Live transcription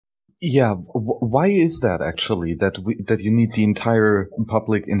Yeah, why is that actually that you need the entire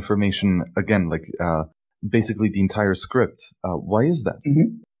public information again, like basically the entire script? Why is that?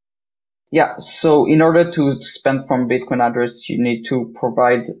 Mhm. Yeah, so in order to spend from Bitcoin address, you need to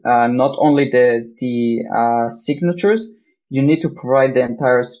provide not only the signatures, you need to provide the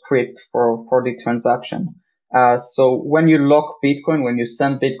entire script for the transaction. So when you lock Bitcoin, when you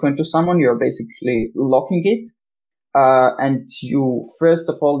send Bitcoin to someone, you're basically locking it. And you first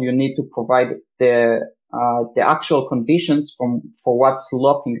of all you need to provide the actual conditions for what's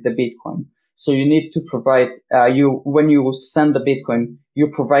locking the Bitcoin. So you need to provide you when you send the Bitcoin, you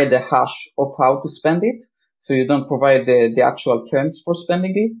provide the hash of how to spend it. So you don't provide the actual terms for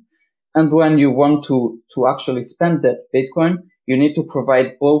spending it. And when you want to actually spend that Bitcoin, you need to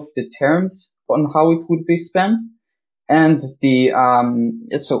provide both the terms on how it would be spent and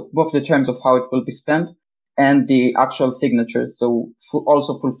so both the terms of how it will be spent and the actual signatures. So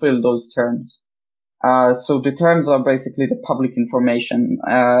also fulfill those terms. So the terms are basically the public information,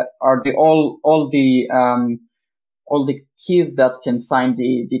 are the all the keys that can sign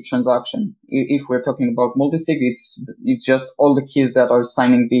the transaction. If we're talking about multisig, it's just all the keys that are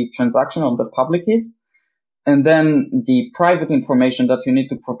signing the transaction on the public keys. And then the private information that you need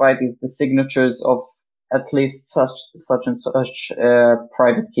to provide is the signatures of at least such and such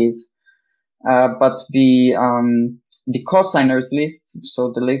private keys. But the co-signers list,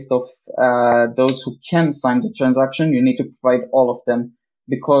 so the list of those who can sign the transaction, you need to provide all of them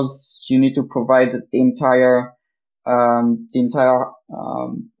because you need to provide the entire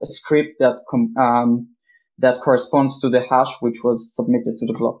script that corresponds to the hash which was submitted to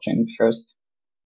the blockchain first.